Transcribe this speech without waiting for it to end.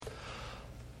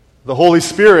The Holy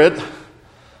Spirit,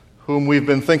 whom we've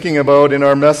been thinking about in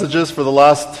our messages for the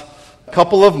last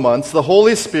couple of months, the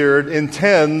Holy Spirit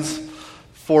intends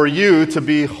for you to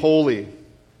be holy.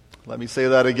 Let me say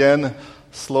that again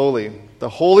slowly. The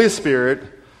Holy Spirit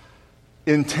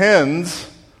intends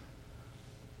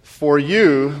for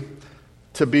you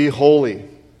to be holy.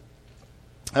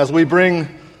 As we bring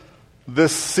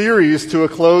this series to a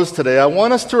close today, I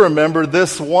want us to remember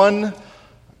this one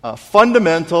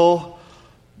fundamental,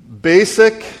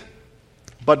 basic,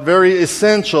 but very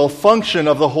essential function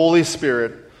of the Holy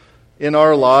Spirit in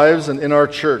our lives and in our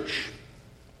church.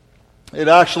 It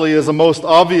actually is a most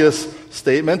obvious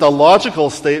statement, a logical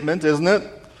statement, isn't it?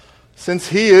 Since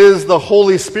He is the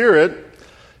Holy Spirit,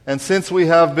 and since we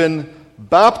have been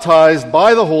baptized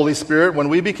by the Holy Spirit when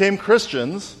we became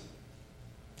Christians,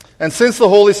 and since the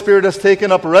Holy Spirit has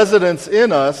taken up residence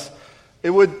in us, it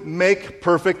would make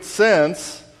perfect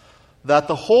sense that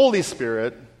the Holy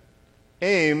Spirit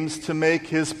aims to make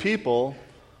His people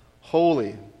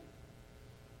holy.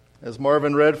 As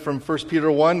Marvin read from 1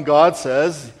 Peter 1, God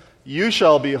says, "You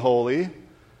shall be holy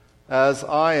as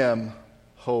I am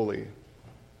holy."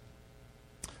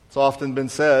 It's often been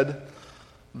said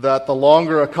that the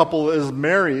longer a couple is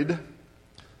married,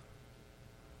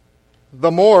 the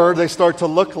more they start to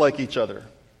look like each other.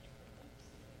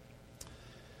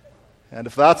 And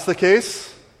if that's the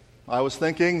case, I was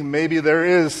thinking maybe there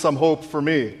is some hope for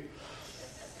me.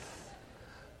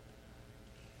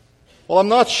 Well, I'm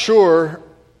not sure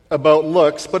about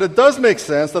looks, but it does make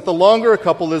sense that the longer a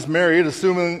couple is married,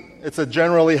 assuming it's a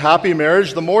generally happy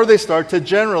marriage, the more they start to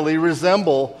generally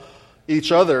resemble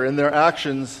each other in their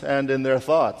actions and in their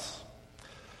thoughts.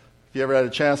 If you ever had a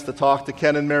chance to talk to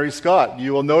Ken and Mary Scott,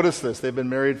 you will notice this. They've been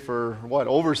married for,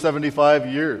 over 75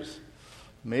 years.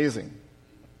 Amazing.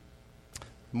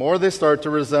 The more they start to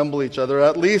resemble each other,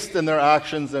 at least in their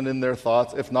actions and in their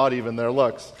thoughts, if not even their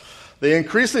looks. They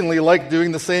increasingly like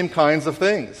doing the same kinds of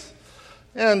things.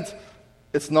 And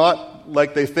it's not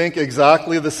like they think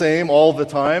exactly the same all the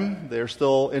time. They're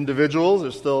still individuals. They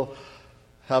still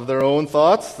have their own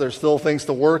thoughts. There's still things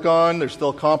to work on. There's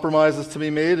still compromises to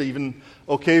be made, even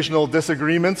occasional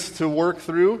disagreements to work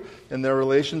through in their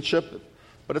relationship.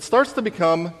 But it starts to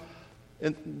become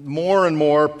more and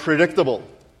more predictable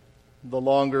the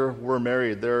longer we're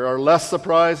married. There are less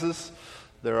surprises.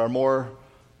 There are more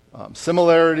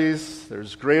similarities.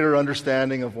 There's greater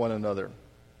understanding of one another.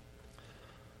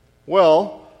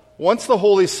 Well, once the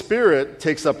Holy Spirit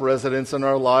takes up residence in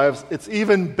our lives, it's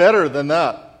even better than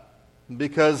that,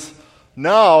 because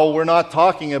now we're not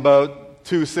talking about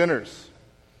two sinners.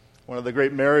 One of the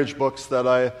great marriage books that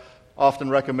I often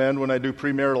recommend when I do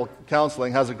premarital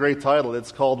counseling has a great title.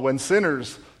 It's called "When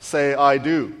Sinners Say I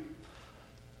Do."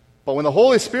 But when the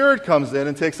Holy Spirit comes in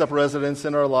and takes up residence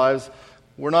in our lives,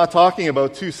 we're not talking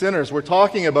about two sinners. We're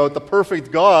talking about the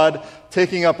perfect God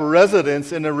taking up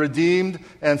residence in a redeemed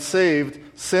and saved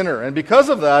sinner. And because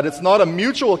of that, it's not a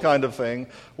mutual kind of thing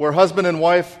where husband and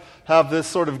wife have this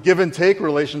sort of give and take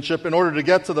relationship in order to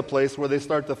get to the place where they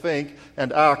start to think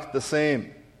and act the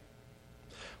same.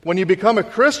 When you become a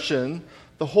Christian,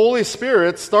 the Holy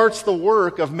Spirit starts the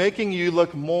work of making you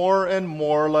look more and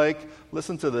more like,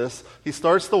 listen to this, He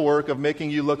starts the work of making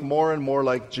you look more and more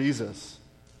like Jesus.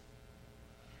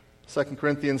 2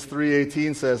 Corinthians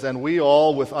 3:18 says, "And we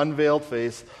all, with unveiled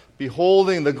face,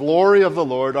 beholding the glory of the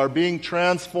Lord, are being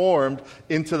transformed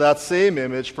into that same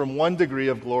image from one degree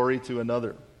of glory to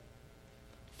another.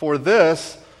 For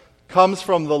this comes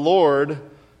from the Lord,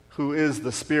 who is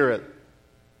the Spirit."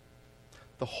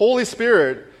 The Holy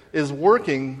Spirit is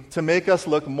working to make us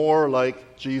look more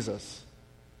like Jesus.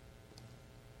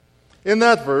 In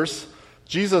that verse,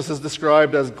 Jesus is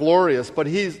described as glorious, but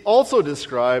He's also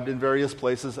described in various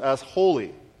places as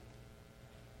holy.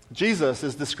 Jesus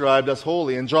is described as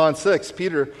holy. In John 6,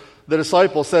 Peter, the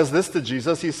disciple, says this to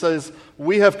Jesus. He says,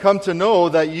 "We have come to know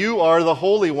that you are the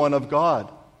Holy One of God."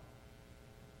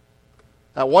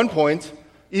 At one point,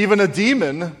 even a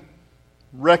demon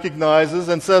recognizes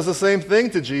and says the same thing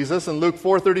to Jesus in Luke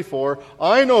 4:34,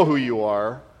 "I know who you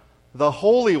are, the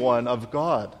Holy One of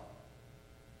God."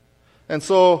 And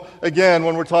so, again,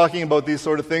 when we're talking about these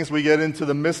sort of things, we get into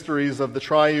the mysteries of the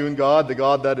triune God, the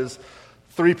God that is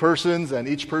three persons, and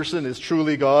each person is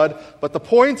truly God. But the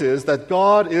point is that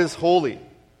God is holy.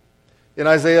 In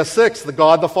Isaiah 6, the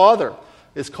God the Father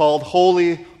is called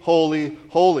holy, holy,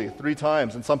 holy 3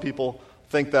 times. And some people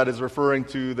think that is referring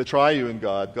to the triune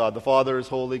God. God the Father is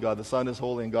holy, God the Son is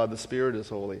holy, and God the Spirit is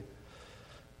holy.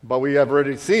 But we have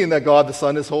already seen that God the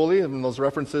Son is holy, and those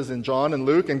references in John and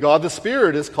Luke, and God the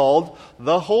Spirit is called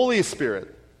the Holy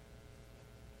Spirit.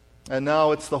 And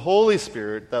now it's the Holy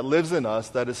Spirit that lives in us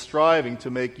that is striving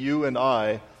to make you and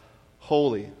I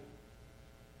holy.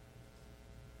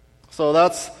 So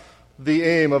that's the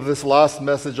aim of this last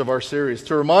message of our series,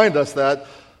 to remind us that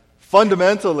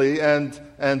fundamentally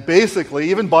and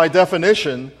basically, even by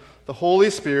definition, the Holy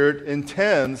Spirit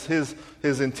intends, his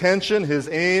intention, his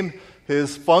aim,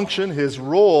 his function, his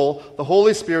role, the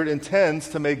Holy Spirit intends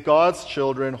to make God's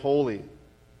children holy.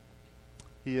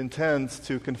 He intends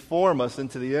to conform us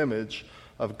into the image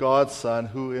of God's Son,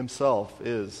 who himself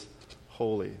is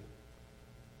holy.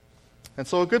 And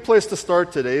so a good place to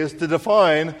start today is to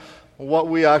define what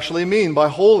we actually mean by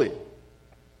holy.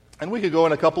 And we could go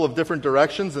in a couple of different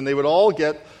directions, and they would all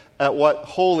get at what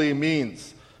holy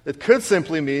means. It could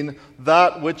simply mean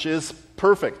that which is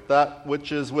perfect, that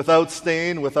which is without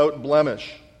stain, without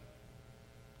blemish.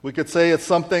 We could say it's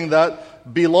something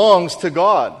that belongs to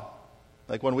God,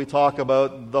 like when we talk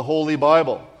about the Holy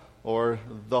Bible, or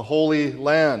the Holy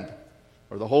Land,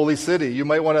 or the Holy City. You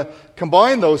might want to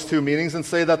combine those two meanings and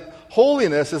say that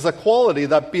holiness is a quality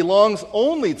that belongs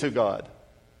only to God.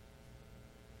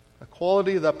 A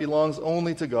quality that belongs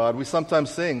only to God. We sometimes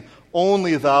sing,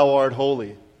 "Only thou art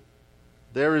holy.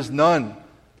 There is none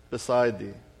beside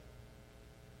thee."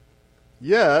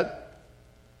 Yet,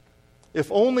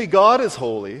 if only God is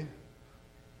holy,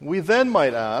 we then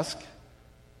might ask,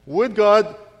 would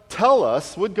God tell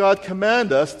us, would God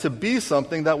command us to be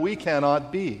something that we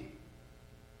cannot be?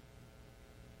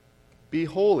 Be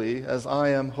holy as I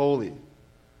am holy.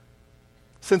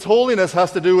 Since holiness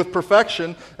has to do with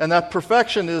perfection, and that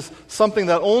perfection is something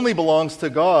that only belongs to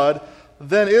God,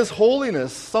 then is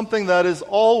holiness something that is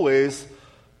always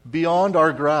beyond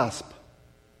our grasp?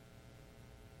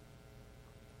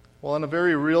 Well, in a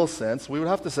very real sense, we would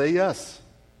have to say yes.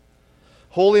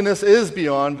 Holiness is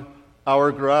beyond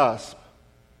our grasp.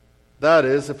 That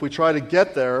is, if we try to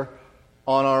get there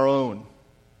on our own.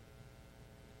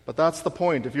 But that's the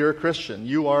point. If you're a Christian,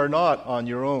 you are not on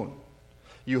your own.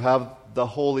 You have the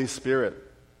Holy Spirit.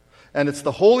 And it's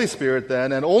the Holy Spirit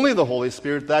then, and only the Holy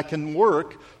Spirit, that can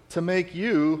work to make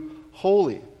you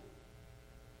holy.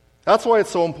 That's why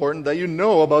it's so important that you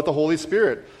know about the Holy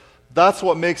Spirit. That's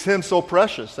what makes him so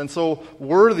precious and so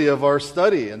worthy of our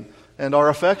study and our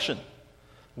affection.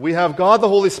 We have God the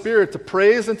Holy Spirit to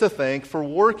praise and to thank for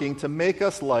working to make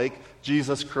us like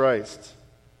Jesus Christ,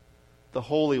 the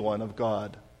Holy One of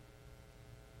God.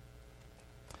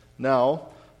 Now,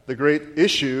 the great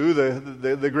issue,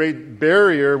 the great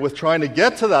barrier with trying to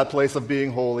get to that place of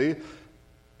being holy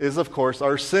is, of course,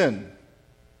 our sin.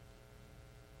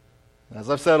 As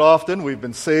I've said often, we've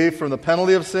been saved from the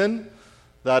penalty of sin.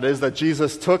 That is, that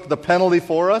Jesus took the penalty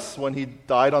for us when he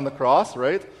died on the cross,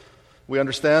 right? We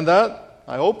understand that,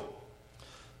 I hope.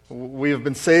 We have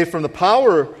been saved from the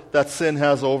power that sin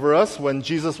has over us when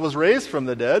Jesus was raised from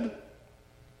the dead.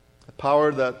 The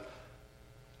power that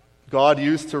God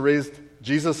used to raise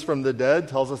Jesus from the dead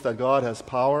tells us that God has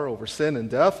power over sin and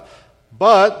death.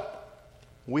 But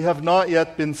we have not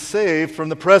yet been saved from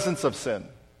the presence of sin.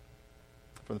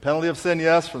 From the penalty of sin,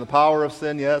 yes. From the power of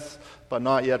sin, yes. But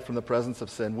not yet from the presence of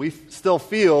sin. We still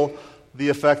feel the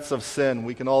effects of sin.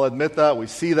 We can all admit that. We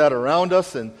see that around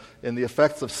us in the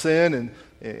effects of sin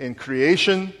in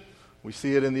creation. We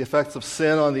see it in the effects of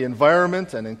sin on the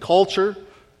environment and in culture.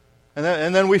 And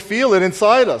then we feel it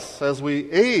inside us as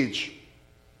we age,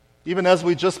 even as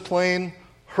we just plain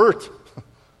hurt,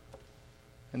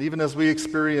 and even as we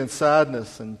experience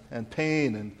sadness and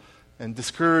pain and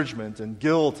discouragement and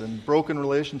guilt and broken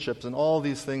relationships and all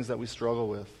these things that we struggle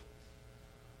with.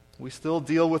 We still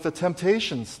deal with the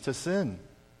temptations to sin.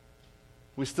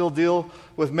 We still deal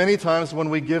with many times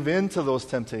when we give in to those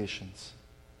temptations.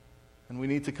 And we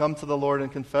need to come to the Lord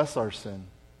and confess our sin.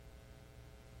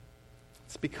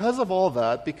 It's because of all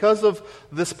that, because of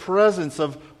this presence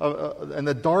and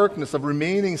the darkness of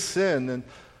remaining sin, and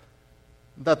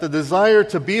that the desire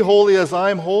to be holy as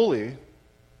I am holy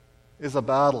is a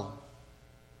battle.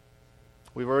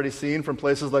 We've already seen from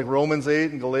places like Romans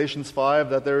 8 and Galatians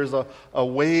 5 that there is a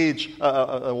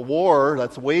war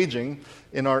that's waging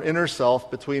in our inner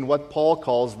self between what Paul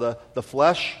calls the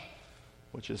flesh,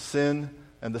 which is sin,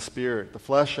 and the spirit, the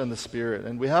flesh and the spirit.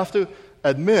 And we have to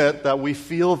admit that we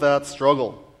feel that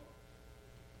struggle.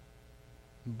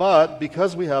 But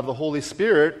because we have the Holy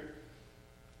Spirit,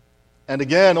 and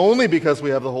again, only because we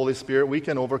have the Holy Spirit, we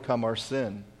can overcome our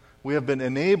sin. We have been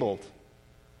enabled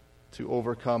to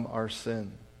overcome our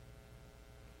sin.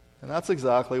 And that's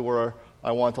exactly where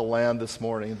I want to land this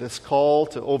morning. This call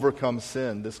to overcome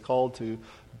sin, this call to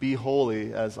be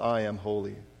holy as I am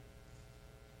holy.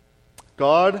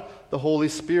 God, the Holy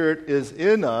Spirit, is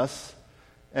in us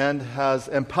and has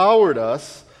empowered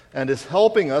us and is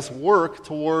helping us work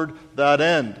toward that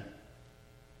end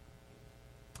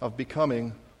of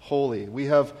becoming holy. We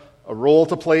have a role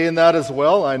to play in that as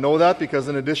well. I know that because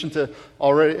in addition to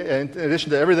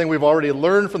everything we've already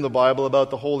learned from the Bible about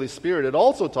the Holy Spirit, it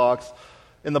also talks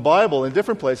in the Bible in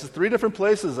different places, 3 different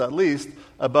places at least,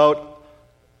 about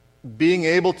being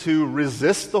able to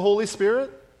resist the Holy Spirit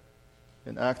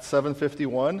in Acts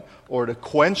 7:51, or to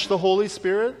quench the Holy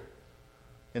Spirit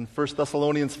in 1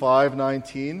 Thessalonians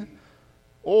 5:19,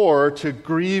 or to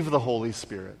grieve the Holy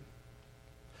Spirit.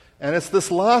 And it's this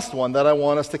last one that I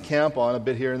want us to camp on a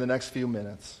bit here in the next few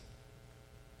minutes.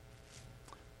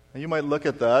 And you might look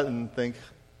at that and think,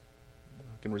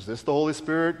 we can resist the Holy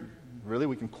Spirit? Really?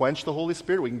 We can quench the Holy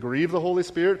Spirit? We can grieve the Holy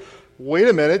Spirit? Wait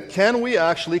a minute. Can we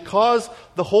actually cause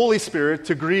the Holy Spirit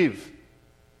to grieve?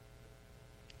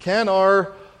 Can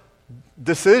our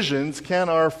decisions, can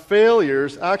our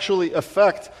failures actually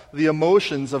affect the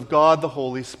emotions of God the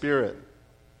Holy Spirit?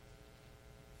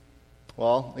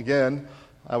 Well, again,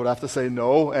 I would have to say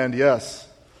no and yes.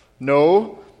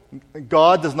 No,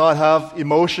 God does not have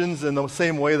emotions in the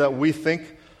same way that we think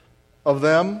of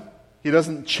them. He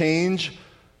doesn't change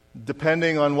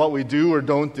depending on what we do or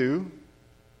don't do.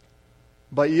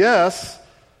 But yes,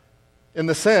 in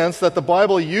the sense that the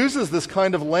Bible uses this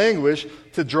kind of language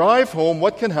to drive home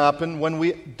what can happen when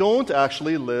we don't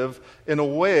actually live in a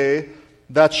way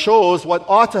that shows what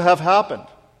ought to have happened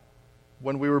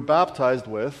when we were baptized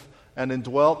with and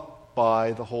indwelt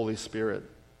by the Holy Spirit,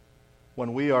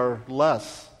 when we are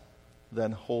less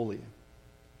than holy.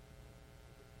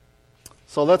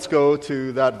 So let's go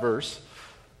to that verse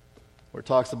where it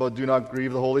talks about do not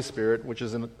grieve the Holy Spirit, which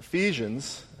is in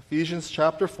Ephesians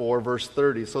chapter 4, verse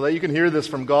 30, so that you can hear this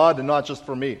from God and not just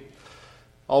from me.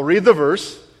 I'll read the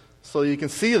verse so you can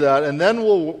see that, and then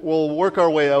we'll work our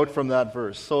way out from that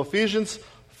verse. So Ephesians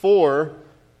 4,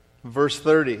 verse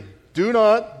 30. Do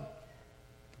not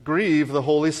grieve the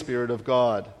Holy Spirit of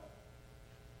God,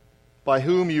 by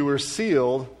whom you were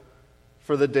sealed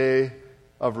for the day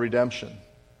of redemption.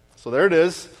 So there it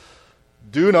is.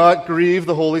 Do not grieve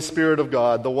the Holy Spirit of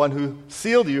God, the one who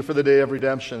sealed you for the day of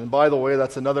redemption. And by the way,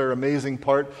 that's another amazing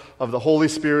part of the Holy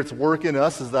Spirit's work in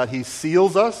us, is that He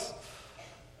seals us.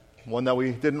 One that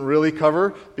we didn't really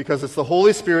cover, because it's the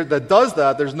Holy Spirit that does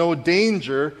that. There's no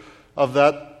danger of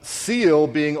that seal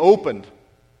being opened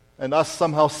and us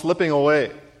somehow slipping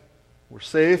away. We're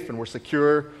safe and we're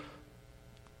secure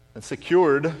and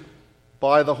secured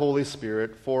by the Holy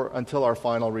Spirit until our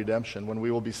final redemption, when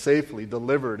we will be safely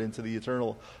delivered into the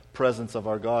eternal presence of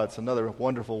our God. It's another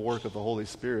wonderful work of the Holy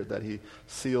Spirit that He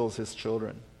seals His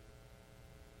children.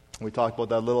 We talked about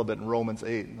that a little bit in Romans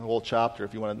 8, the whole chapter,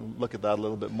 if you want to look at that a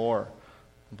little bit more,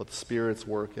 about the Spirit's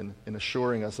work in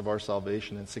assuring us of our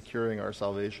salvation and securing our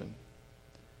salvation.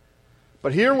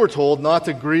 But here we're told not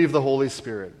to grieve the Holy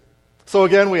Spirit. So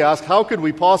again, we ask, how could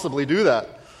we possibly do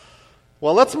that?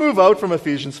 Well, let's move out from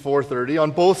Ephesians 4:30 on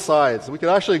both sides. We could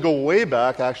actually go way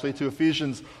back, to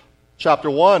Ephesians chapter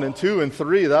 1 and 2 and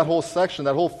 3. That whole section,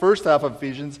 that whole first half of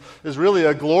Ephesians is really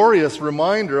a glorious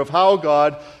reminder of how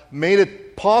God made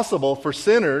it possible for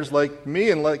sinners like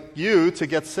me and like you to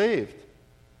get saved.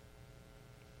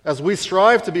 As we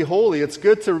strive to be holy, it's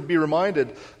good to be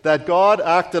reminded that God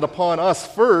acted upon us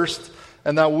first,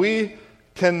 and that we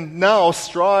can now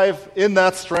strive in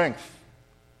that strength,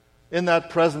 in that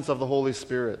presence of the Holy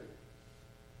Spirit.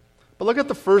 But look at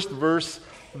the first verse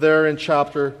there in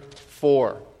chapter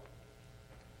 4.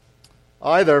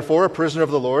 I, therefore, a prisoner of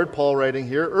the Lord, Paul writing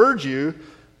here, urge you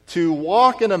to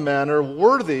walk in a manner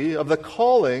worthy of the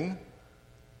calling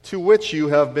to which you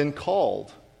have been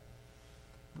called.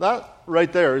 That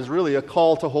right there is really a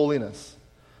call to holiness.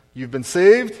 You've been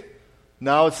saved.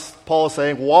 Now Paul is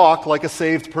saying, walk like a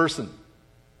saved person.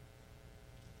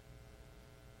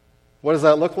 What does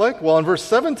that look like? Well, in verse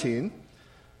 17,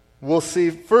 we'll see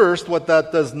first what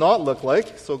that does not look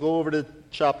like. So go over to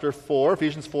chapter 4,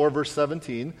 Ephesians 4, verse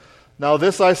 17. Now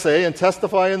this I say and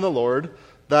testify in the Lord,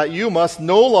 that you must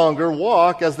no longer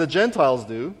walk as the Gentiles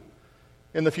do,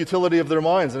 in the futility of their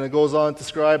minds. And it goes on to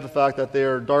describe the fact that they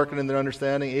are darkened in their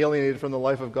understanding, alienated from the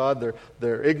life of God,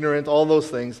 they're ignorant, all those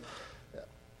things.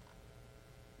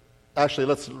 Actually,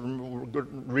 let's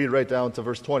read right down to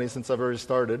verse 20, since I've already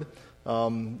started.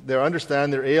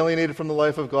 They're alienated from the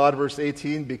life of God, verse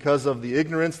 18, because of the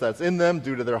ignorance that's in them,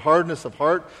 due to their hardness of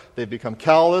heart. They've become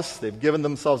callous. They've given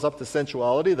themselves up to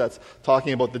sensuality. That's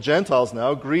talking about the Gentiles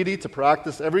now, greedy to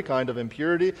practice every kind of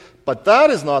impurity. But that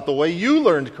is not the way you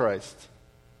learned Christ.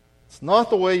 It's not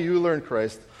the way you learned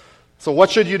Christ. So what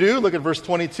should you do? Look at verse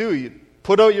 22. You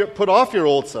put off your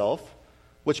old self,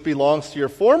 which belongs to your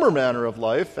former manner of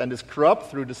life and is corrupt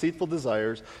through deceitful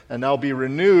desires, and now be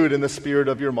renewed in the spirit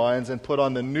of your minds and put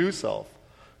on the new self,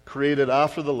 created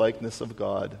after the likeness of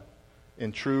God,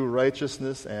 in true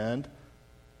righteousness and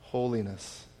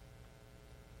holiness.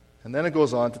 And then it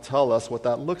goes on to tell us what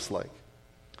that looks like.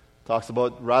 It talks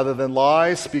about, rather than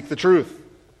lie, speak the truth.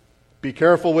 Be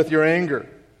careful with your anger.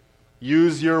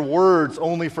 Use your words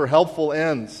only for helpful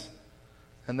ends.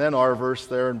 And then our verse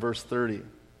there in verse 30.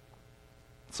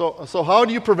 So how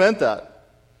do you prevent that?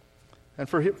 And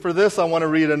for this, I want to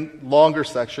read a longer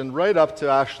section, right up to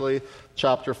actually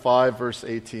chapter 5, verse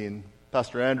 18.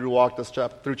 Pastor Andrew walked us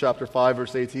through chapter 5,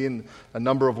 verse 18 a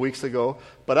number of weeks ago.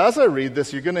 But as I read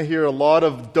this, you're going to hear a lot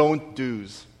of don't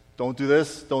do's. Don't do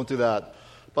this, don't do that.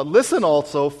 But listen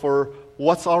also for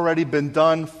what's already been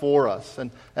done for us,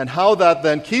 and how that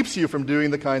then keeps you from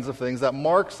doing the kinds of things that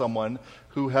mark someone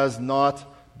who has not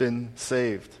been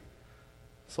saved.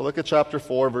 So look at chapter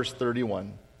 4, verse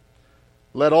 31.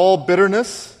 Let all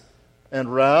bitterness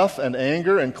and wrath and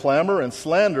anger and clamor and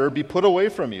slander be put away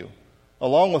from you,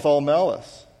 along with all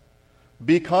malice.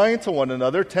 Be kind to one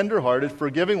another, tender-hearted,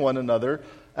 forgiving one another,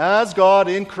 as God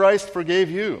in Christ forgave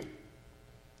you.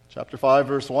 Chapter 5,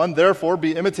 verse 1, therefore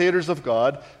be imitators of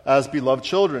God as beloved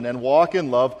children, and walk in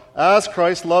love as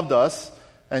Christ loved us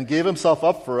and gave himself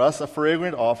up for us, a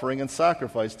fragrant offering and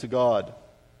sacrifice to God.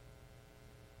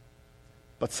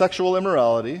 But sexual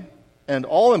immorality and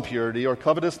all impurity or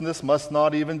covetousness must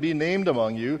not even be named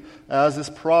among you, as is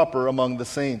proper among the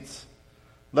saints.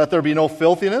 Let there be no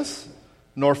filthiness,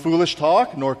 nor foolish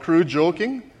talk, nor crude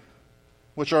joking,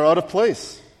 which are out of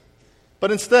place.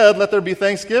 But instead, let there be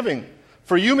thanksgiving.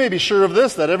 For you may be sure of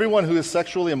this, that everyone who is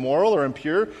sexually immoral or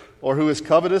impure, or who is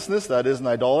covetousness, that is, an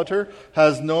idolater,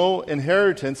 has no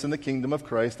inheritance in the kingdom of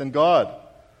Christ and God.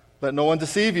 Let no one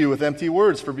deceive you with empty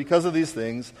words, for because of these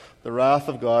things, the wrath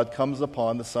of God comes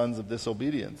upon the sons of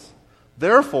disobedience.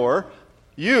 Therefore,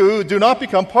 you do not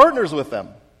become partners with them.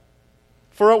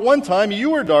 For at one time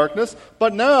you were darkness,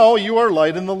 but now you are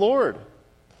light in the Lord.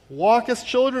 Walk as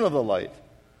children of the light,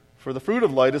 for the fruit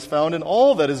of light is found in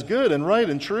all that is good and right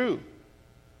and true.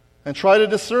 And try to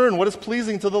discern what is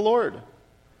pleasing to the Lord.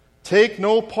 Take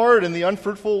no part in the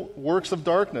unfruitful works of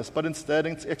darkness, but instead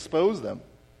expose them.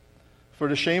 For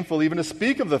it is shameful even to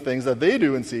speak of the things that they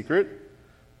do in secret.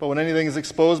 But when anything is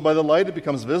exposed by the light, it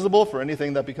becomes visible, for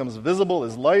anything that becomes visible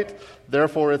is light.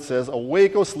 Therefore it says,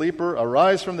 awake, O sleeper,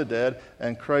 arise from the dead,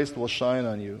 and Christ will shine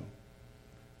on you.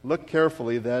 Look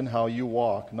carefully then how you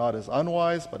walk, not as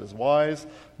unwise, but as wise,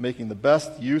 making the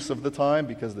best use of the time,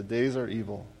 because the days are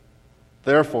evil.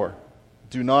 Therefore,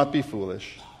 do not be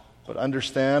foolish, but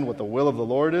understand what the will of the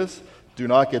Lord is. Do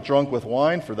not get drunk with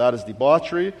wine, for that is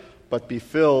debauchery, but be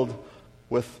filled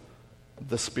with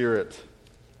the Spirit.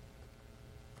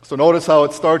 So notice how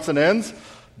it starts and ends.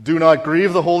 Do not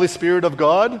grieve the Holy Spirit of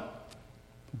God,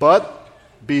 but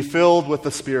be filled with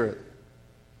the Spirit.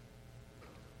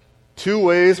 Two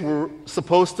ways we're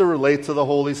supposed to relate to the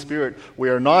Holy Spirit. We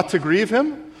are not to grieve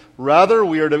Him. Rather,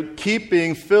 we are to keep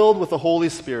being filled with the Holy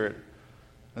Spirit.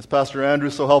 As Pastor Andrew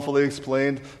so helpfully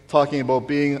explained, talking about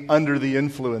being under the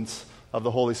influence of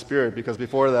the Holy Spirit, because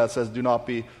before that it says, do not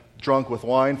be drunk with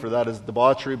wine, for that is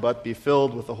debauchery, but be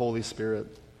filled with the Holy Spirit.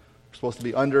 We're supposed to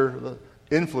be under the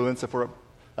influence. If we're,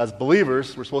 as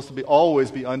believers, we're supposed to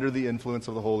always be under the influence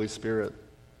of the Holy Spirit.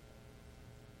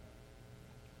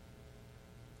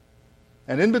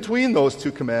 And in between those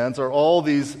two commands are all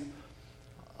these,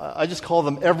 I just call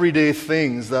them everyday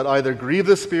things that either grieve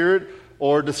the Spirit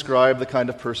or describe the kind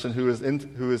of person who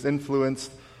is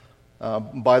influenced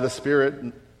by the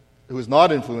Spirit, who is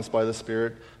not influenced by the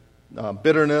Spirit.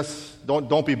 Bitterness,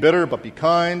 don't be bitter, but be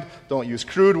kind. Don't use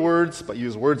crude words, but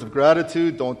use words of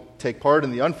gratitude. Don't take part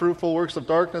in the unfruitful works of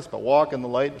darkness, but walk in the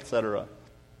light, etc.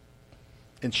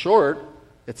 In short,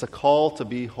 it's a call to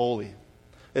be holy.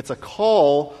 It's a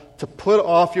call to put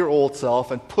off your old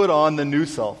self and put on the new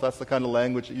self. That's the kind of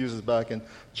language it uses back in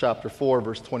chapter 4,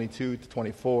 verse 22 to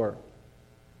 24.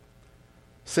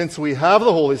 Since we have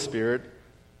the Holy Spirit,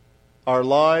 our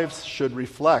lives should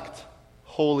reflect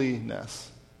holiness.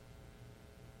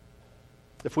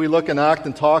 If we look and act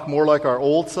and talk more like our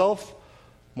old self,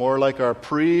 more like our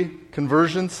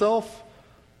pre-conversion self,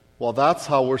 well, that's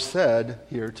how we're said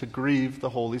here to grieve the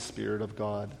Holy Spirit of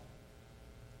God.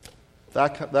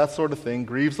 That sort of thing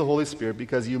grieves the Holy Spirit,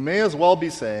 because you may as well be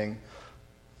saying,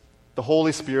 the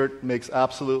Holy Spirit makes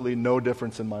absolutely no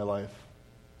difference in my life.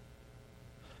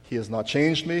 He has not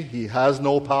changed me. He has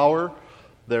no power.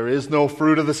 There is no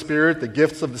fruit of the Spirit. The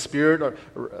gifts of the Spirit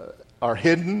are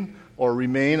hidden or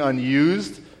remain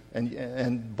unused.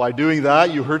 And by doing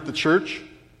that, you hurt the church.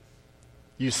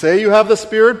 You say you have the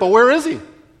Spirit, but where is He?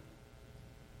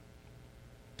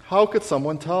 How could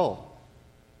someone tell?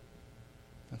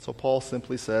 And so Paul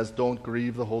simply says, don't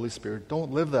grieve the Holy Spirit.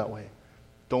 Don't live that way.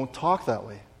 Don't talk that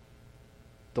way.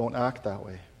 Don't act that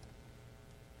way.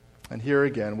 And here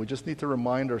again, we just need to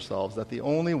remind ourselves that the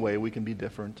only way we can be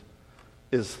different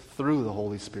is through the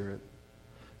Holy Spirit.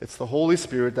 It's the Holy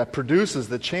Spirit that produces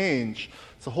the change.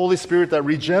 It's the Holy Spirit that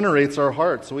regenerates our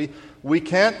hearts. We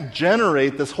can't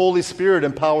generate this Holy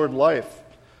Spirit-empowered life.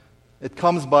 It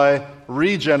comes by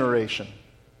regeneration.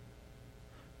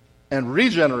 And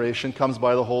regeneration comes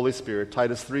by the Holy Spirit.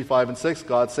 Titus 3, 5, and 6,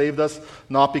 God saved us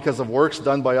not because of works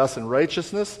done by us in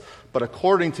righteousness, but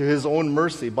according to His own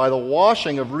mercy, by the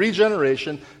washing of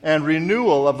regeneration and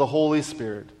renewal of the Holy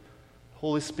Spirit. The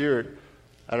Holy Spirit,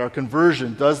 at our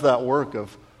conversion, does that work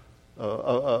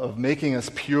of making us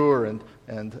pure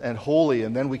and holy,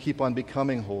 and then we keep on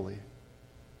becoming holy.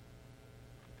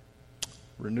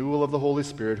 Renewal of the Holy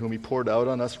Spirit, whom He poured out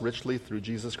on us richly through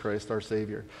Jesus Christ our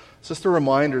Savior. It's just a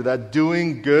reminder that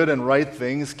doing good and right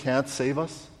things can't save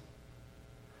us.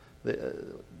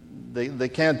 They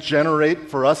can't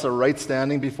generate for us a right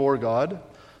standing before God.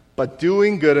 But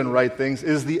doing good and right things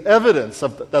is the evidence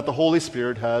that the Holy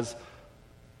Spirit has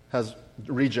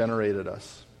regenerated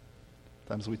us.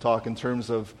 Sometimes we talk in terms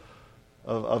of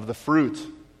the fruit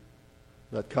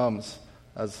that comes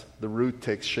as the root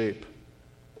takes shape.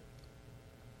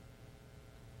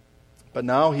 But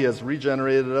now He has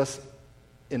regenerated us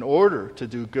in order to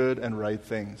do good and right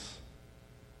things.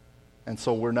 And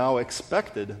so we're now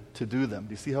expected to do them.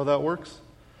 Do you see how that works?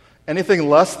 Anything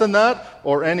less than that,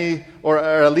 or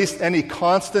at least any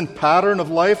constant pattern of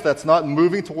life that's not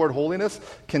moving toward holiness,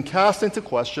 can cast into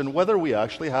question whether we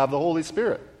actually have the Holy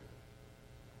Spirit.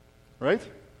 Right?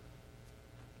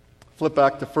 Flip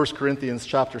back to 1 Corinthians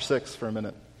chapter 6 for a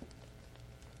minute.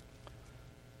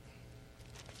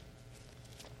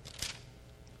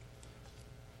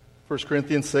 1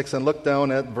 Corinthians 6, and look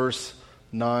down at verse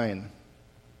 9.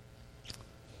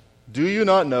 Do you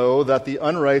not know that the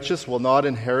unrighteous will not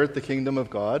inherit the kingdom of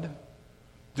God?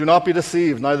 Do not be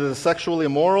deceived. Neither the sexually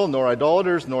immoral, nor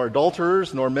idolaters, nor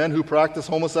adulterers, nor men who practice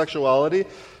homosexuality,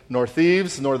 nor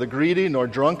thieves, nor the greedy, nor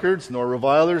drunkards, nor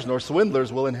revilers, nor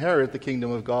swindlers will inherit the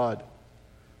kingdom of God.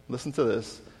 Listen to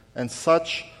this. And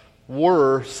such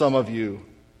were some of you.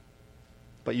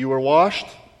 But you were washed,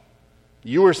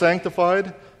 you were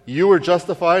sanctified, you were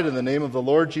justified in the name of the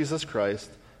Lord Jesus Christ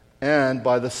and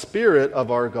by the Spirit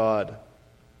of our God.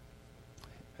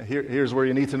 Here's where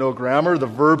you need to know grammar. The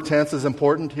verb tense is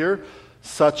important here.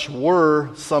 Such were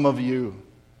some of you.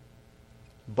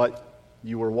 But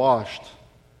you were washed,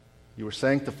 you were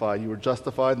sanctified, you were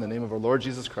justified in the name of our Lord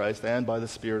Jesus Christ and by the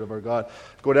Spirit of our God.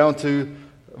 Go down to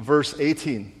verse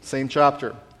 18, same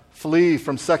chapter. Flee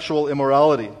from sexual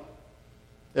immorality.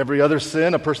 Every other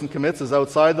sin a person commits is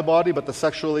outside the body, but the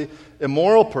sexually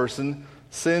immoral person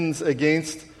sins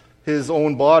against his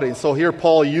own body. So here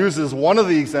Paul uses one of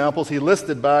the examples he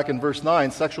listed back in verse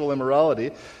 9, sexual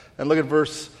immorality. And look at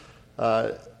verse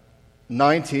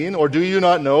 19. Or do you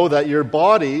not know that your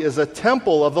body is a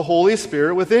temple of the Holy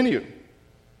Spirit within you,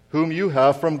 whom you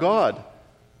have from God?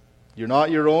 You're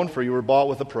not your own, for you were bought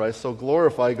with a price, so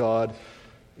glorify God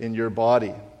in your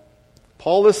body.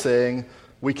 Paul is saying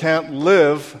we can't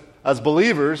live as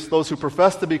believers, those who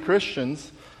profess to be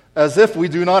Christians, as if we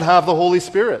do not have the Holy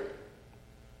Spirit.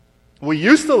 We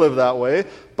used to live that way,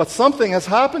 but something has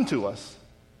happened to us.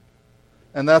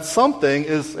 And that something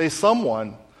is a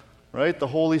someone, right? The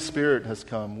Holy Spirit has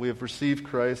come. We have received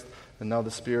Christ, and now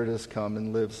the Spirit has come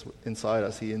and lives inside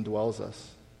us. He indwells us.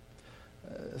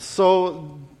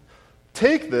 So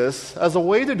take this as a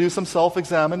way to do some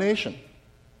self-examination.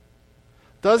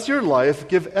 Does your life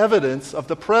give evidence of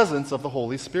the presence of the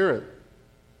Holy Spirit?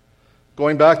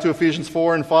 Going back to Ephesians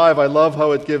 4 and 5, I love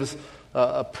how it gives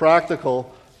a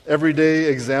practical, everyday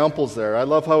examples there. I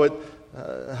love how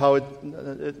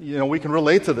we can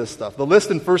relate to this stuff. The list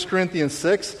in 1 Corinthians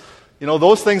 6,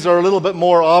 those things are a little bit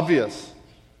more obvious.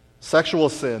 Sexual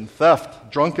sin,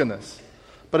 theft, drunkenness.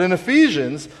 But in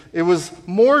Ephesians, it was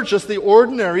more just the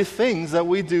ordinary things that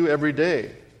we do every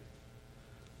day.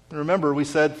 And remember, we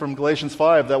said from Galatians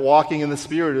 5 that walking in the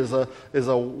Spirit is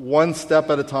a one step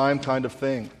at a time kind of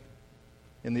thing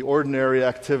in the ordinary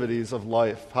activities of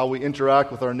life, how we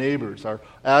interact with our neighbors, our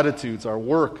attitudes, our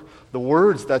work, the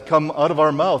words that come out of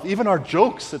our mouth, even our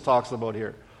jokes it talks about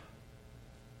here.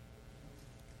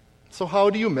 So how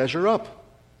do you measure up?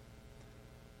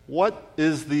 What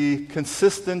is the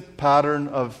consistent pattern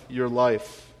of your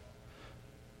life?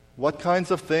 What kinds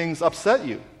of things upset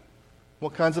you?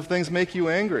 What kinds of things make you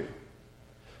angry?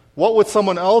 What would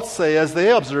someone else say as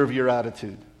they observe your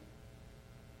attitude?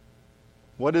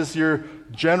 What is your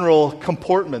general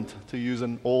comportment, to use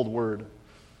an old word?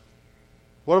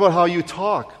 What about how you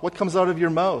talk? What comes out of your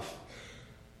mouth?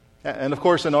 And of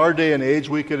course, in our day and age,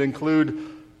 we could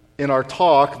include in our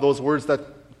talk those words that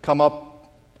come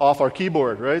up off our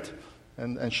keyboard, right?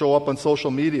 And show up on social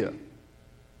media.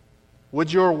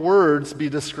 Would your words be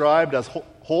described as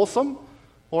wholesome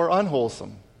or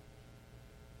unwholesome?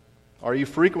 Are you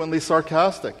frequently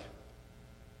sarcastic?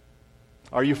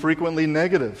 Are you frequently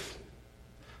negative?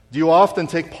 Do you often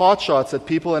take potshots at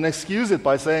people and excuse it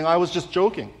by saying, "I was just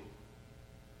joking"?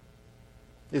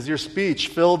 Is your speech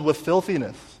filled with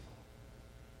filthiness,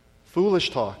 foolish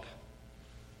talk?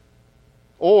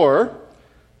 Or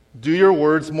do your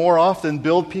words more often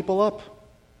build people up?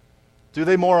 Do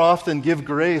they more often give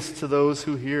grace to those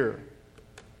who hear?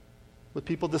 Would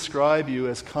people describe you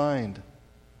as kind,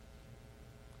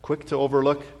 quick to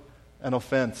overlook an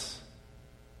offense,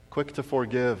 quick to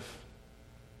forgive?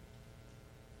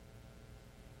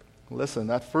 Listen,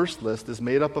 that first list is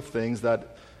made up of things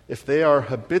that, if they are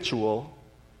habitual,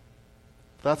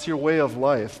 that's your way of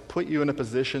life, put you in a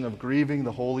position of grieving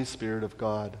the Holy Spirit of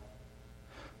God.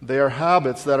 They are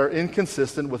habits that are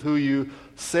inconsistent with who you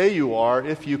say you are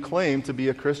if you claim to be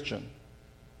a Christian.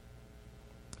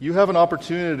 You have an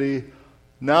opportunity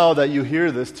now that you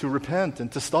hear this to repent and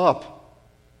to stop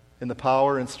in the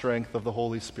power and strength of the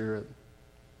Holy Spirit.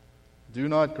 Do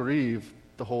not grieve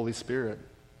the Holy Spirit.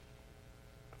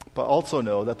 But also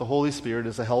know that the Holy Spirit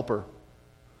is a helper.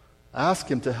 Ask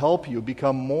Him to help you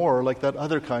become more like that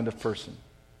other kind of person.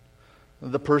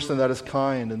 The person that is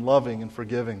kind and loving and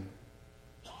forgiving.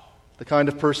 The kind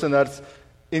of person that's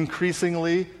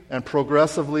increasingly and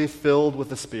progressively filled with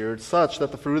the Spirit, such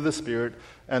that the fruit of the Spirit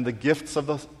and the gifts of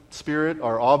the Spirit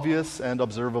are obvious and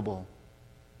observable.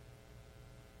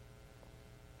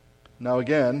 Now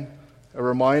again, a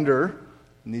reminder,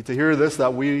 you need to hear this,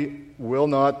 that we will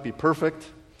not be perfect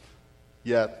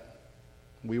yet.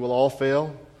 We will all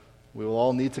fail. We will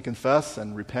all need to confess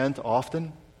and repent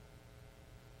often.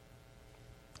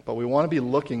 But we want to be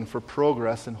looking for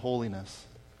progress in holiness.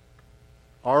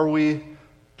 Are we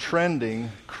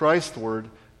trending Christward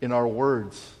in our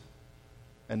words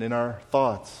and in our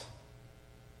thoughts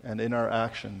and in our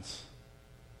actions?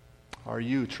 Are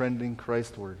you trending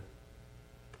Christward?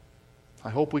 I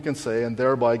hope we can say and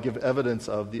thereby give evidence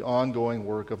of the ongoing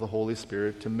work of the Holy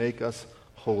Spirit to make us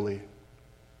holy.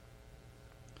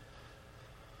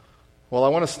 Well, I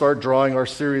want to start drawing our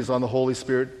series on the Holy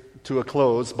Spirit to a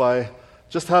close by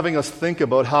just having us think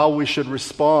about how we should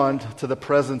respond to the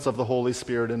presence of the Holy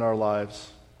Spirit in our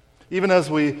lives. Even as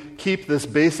we keep this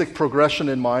basic progression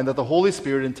in mind that the Holy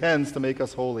Spirit intends to make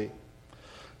us holy.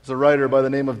 There's a writer by the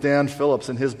name of Dan Phillips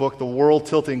in his book, The World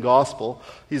Tilting Gospel.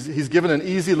 He's given an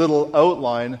easy little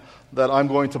outline that I'm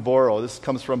going to borrow. This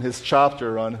comes from his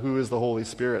chapter on who is the Holy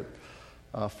Spirit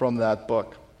from that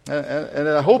book. And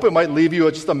I hope it might leave you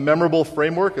just a memorable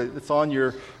framework. It's on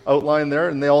your outline there,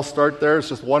 and they all start there. It's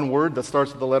just one word that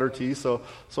starts with the letter T, so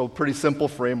pretty simple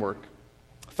framework.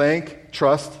 Thank,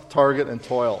 trust, target, and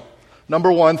toil.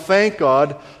 Number one, thank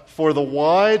God for the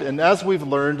wide and, as we've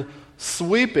learned,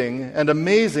 sweeping and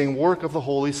amazing work of the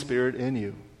Holy Spirit in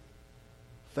you.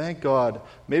 Thank God.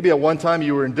 Maybe at one time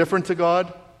you were indifferent to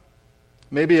God.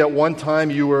 Maybe at one time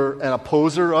you were an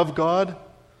opposer of God.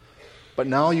 But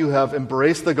now you have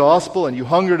embraced the gospel and you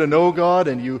hunger to know God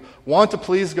and you want to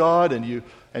please God and you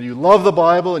love the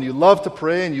Bible and you love to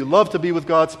pray and you love to be with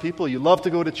God's people, you love to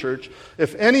go to church.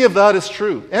 If any of that is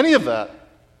true, any of that,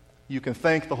 you can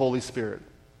thank the Holy Spirit.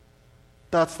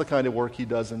 That's the kind of work He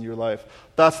does in your life.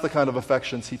 That's the kind of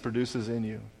affections He produces in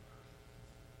you.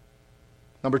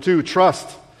 Number two,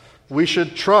 trust. We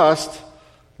should trust,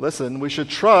 we should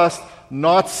trust,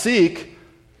 not seek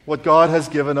what God has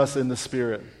given us in the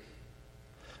Spirit.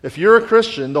 If you're a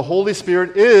Christian, the Holy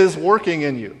Spirit is working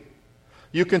in you.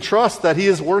 You can trust that He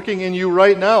is working in you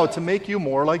right now to make you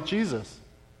more like Jesus.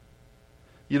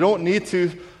 You don't need to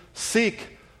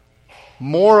seek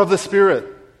more of the Spirit,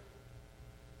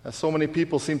 as so many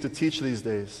people seem to teach these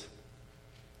days.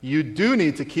 You do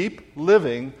need to keep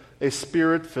living a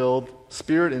Spirit-filled,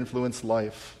 Spirit-influenced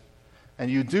life.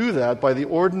 And you do that by the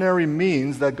ordinary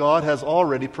means that God has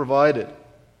already provided.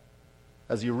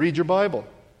 As you read your Bible,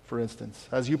 for instance,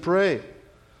 as you pray,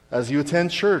 as you attend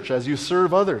church, as you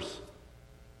serve others.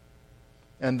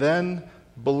 And then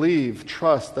believe,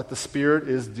 trust that the Spirit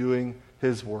is doing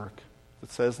His work. It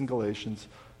says in Galatians,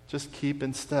 just keep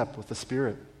in step with the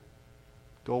Spirit.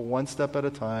 Go one step at a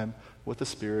time with the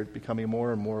Spirit, becoming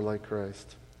more and more like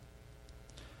Christ.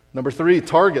 Number three,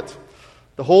 target.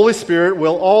 The Holy Spirit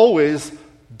will always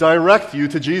direct you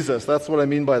to Jesus. That's what I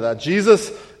mean by that. Jesus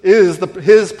is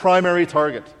His primary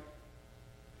target.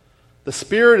 The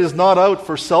Spirit is not out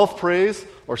for self-praise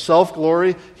or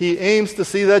self-glory. He aims to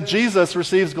see that Jesus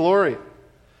receives glory.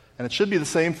 And it should be the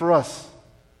same for us.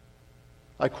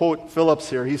 I quote Phillips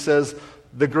here. He says,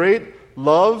 "The great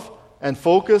love and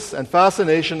focus and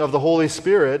fascination of the Holy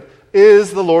Spirit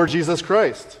is the Lord Jesus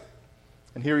Christ."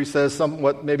 And here he says,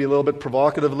 somewhat maybe a little bit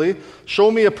provocatively,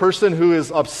 "Show me a person who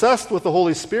is obsessed with the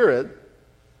Holy Spirit,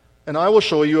 and I will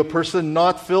show you a person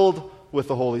not filled with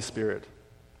the Holy Spirit.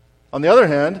 On the other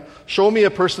hand, show me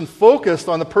a person focused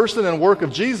on the person and work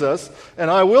of Jesus,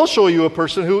 and I will show you a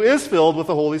person who is filled with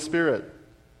the Holy Spirit."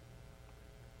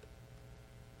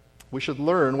 We should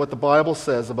learn what the Bible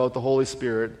says about the Holy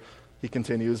Spirit, he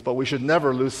continues, but we should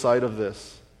never lose sight of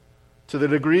this. To the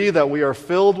degree that we are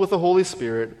filled with the Holy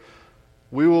Spirit,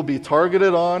 we will be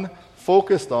targeted on,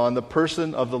 focused on the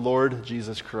person of the Lord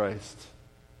Jesus Christ.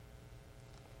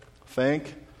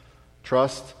 Thank,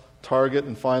 trust, target,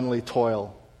 and finally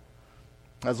toil.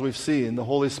 As we've seen, the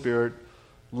Holy Spirit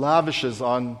lavishes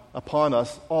upon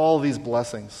us all these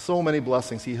blessings, so many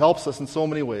blessings. He helps us in so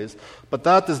many ways. But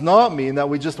that does not mean that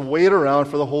we just wait around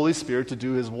for the Holy Spirit to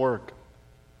do his work.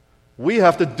 We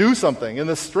have to do something in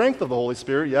the strength of the Holy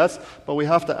Spirit, yes, but we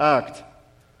have to act.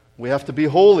 We have to be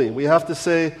holy. We have to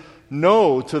say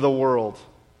no to the world.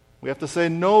 We have to say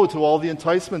no to all the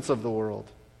enticements of the world.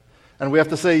 And we have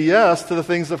to say yes to the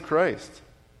things of Christ.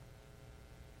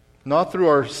 Not through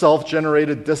our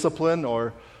self-generated discipline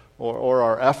or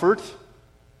our effort,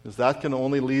 because that can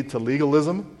only lead to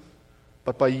legalism,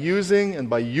 but by using and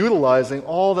by utilizing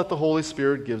all that the Holy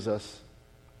Spirit gives us.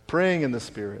 Praying in the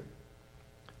Spirit.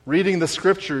 Reading the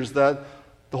Scriptures that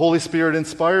the Holy Spirit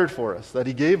inspired for us, that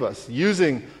he gave us.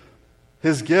 Using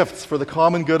his gifts for the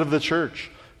common good of the church.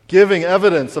 Giving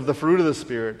evidence of the fruit of the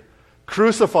Spirit.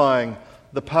 Crucifying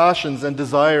the passions and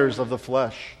desires of the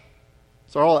flesh.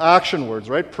 These are all action words,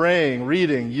 right? Praying,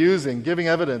 reading, using, giving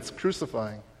evidence,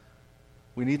 crucifying.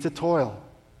 We need to toil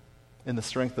in the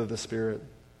strength of the Spirit.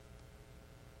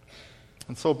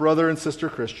 And so, brother and sister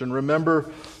Christian,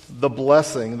 remember the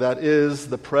blessing that is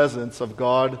the presence of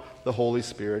God, the Holy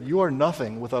Spirit. You are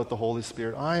nothing without the Holy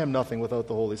Spirit. I am nothing without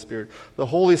the Holy Spirit. The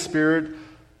Holy Spirit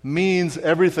means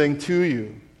everything to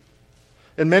you.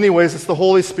 In many ways, it's the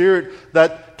Holy Spirit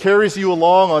that carries you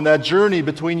along on that journey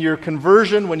between your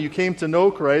conversion when you came to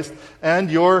know Christ and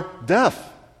your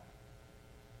death.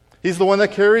 He's the one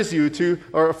that carries you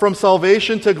from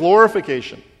salvation to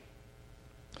glorification.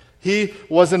 He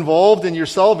was involved in your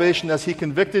salvation as he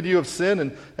convicted you of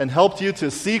sin and helped you to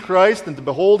see Christ and to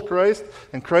behold Christ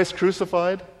and Christ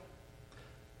crucified.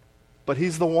 But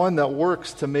he's the one that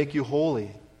works to make you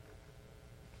holy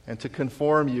and to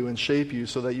conform you and shape you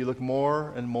so that you look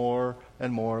more and more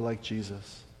and more like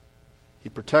Jesus. He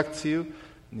protects you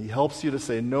and he helps you to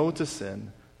say no to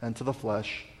sin and to the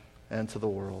flesh and to the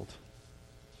world.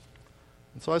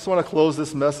 And so I just want to close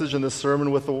this message and this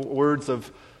sermon with the words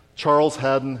of Charles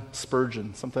Haddon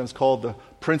Spurgeon, sometimes called the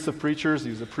Prince of Preachers. He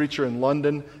was a preacher in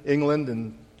London, England,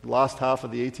 in the last half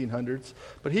of the 1800s.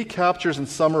 But he captures and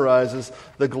summarizes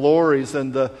the glories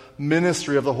and the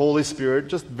ministry of the Holy Spirit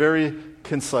just very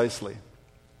concisely.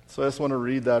 So I just want to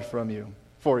read that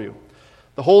for you.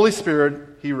 The Holy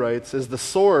Spirit, he writes, is the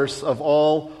source of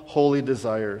all holy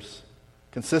desires,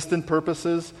 consistent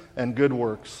purposes, and good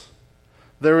works.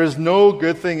 There is no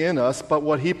good thing in us but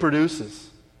what he produces.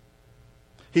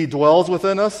 He dwells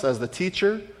within us as the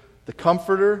teacher, the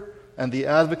comforter, and the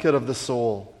advocate of the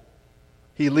soul.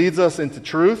 He leads us into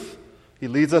truth, he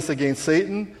leads us against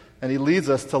Satan, and he leads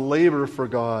us to labor for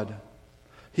God.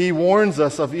 He warns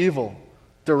us of evil,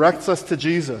 directs us to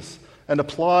Jesus, and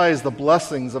applies the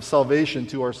blessings of salvation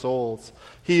to our souls.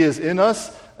 He is in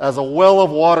us as a well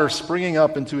of water springing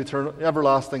up into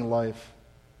everlasting life.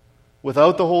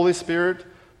 Without the Holy Spirit,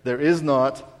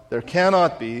 there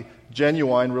cannot be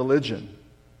genuine religion.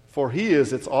 For he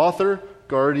is its author,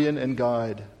 guardian, and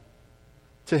guide.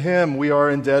 To him we are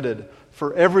indebted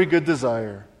for every good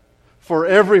desire, for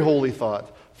every holy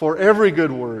thought, for every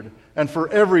good word, and for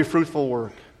every fruitful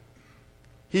work.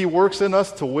 He works in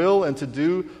us to will and to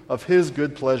do of his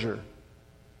good pleasure.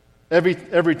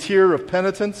 Every tear of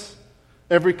penitence,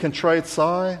 every contrite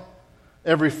sigh,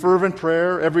 every fervent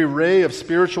prayer, every ray of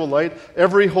spiritual light,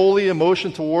 every holy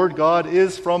emotion toward God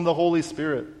is from the Holy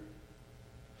Spirit.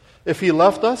 If he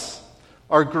left us,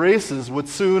 our graces would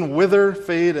soon wither,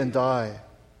 fade, and die.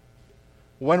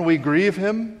 When we grieve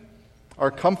him,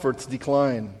 our comforts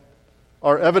decline,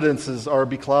 our evidences are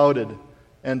beclouded,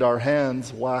 and our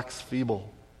hands wax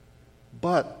feeble.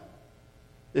 But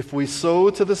if we sow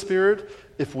to the Spirit,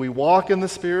 if we walk in the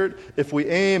Spirit, if we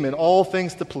aim in all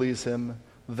things to please him,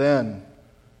 then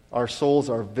our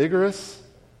souls are vigorous,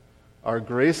 our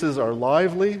graces are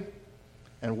lively,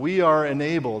 and we are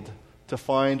enabled to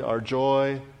find our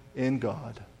joy in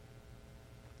God.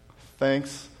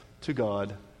 Thanks to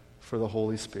God for the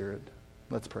Holy Spirit.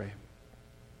 Let's pray.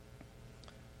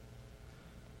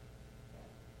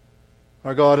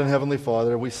 Our God and Heavenly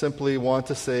Father, we simply want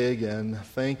to say again,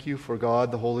 thank you for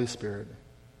God the Holy Spirit.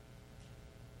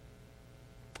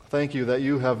 Thank you that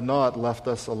you have not left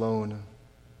us alone.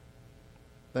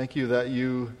 Thank you that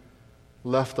you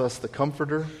left us the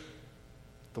Comforter,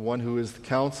 the one who is the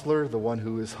Counselor, the one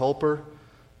who is Helper,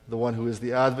 the one who is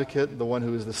the Advocate, the one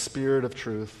who is the Spirit of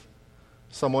truth,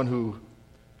 someone who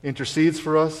intercedes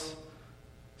for us,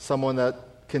 someone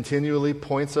that continually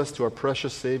points us to our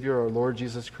precious Savior, our Lord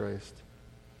Jesus Christ,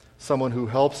 someone who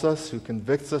helps us, who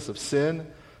convicts us of sin,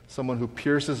 someone who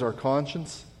pierces our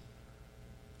conscience,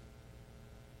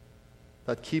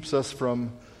 that keeps us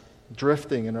from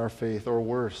drifting in our faith, or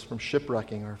worse, from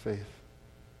shipwrecking our faith.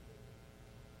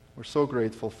 We're so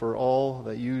grateful for all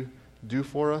that you do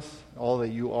for us, all that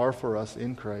you are for us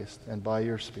in Christ and by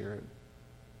your Spirit.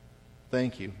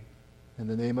 Thank you. In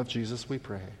the name of Jesus we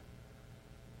pray.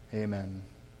 Amen.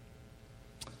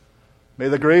 May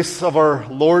the grace of our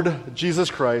Lord Jesus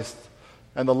Christ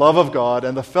and the love of God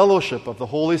and the fellowship of the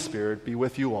Holy Spirit be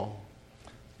with you all.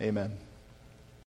 Amen.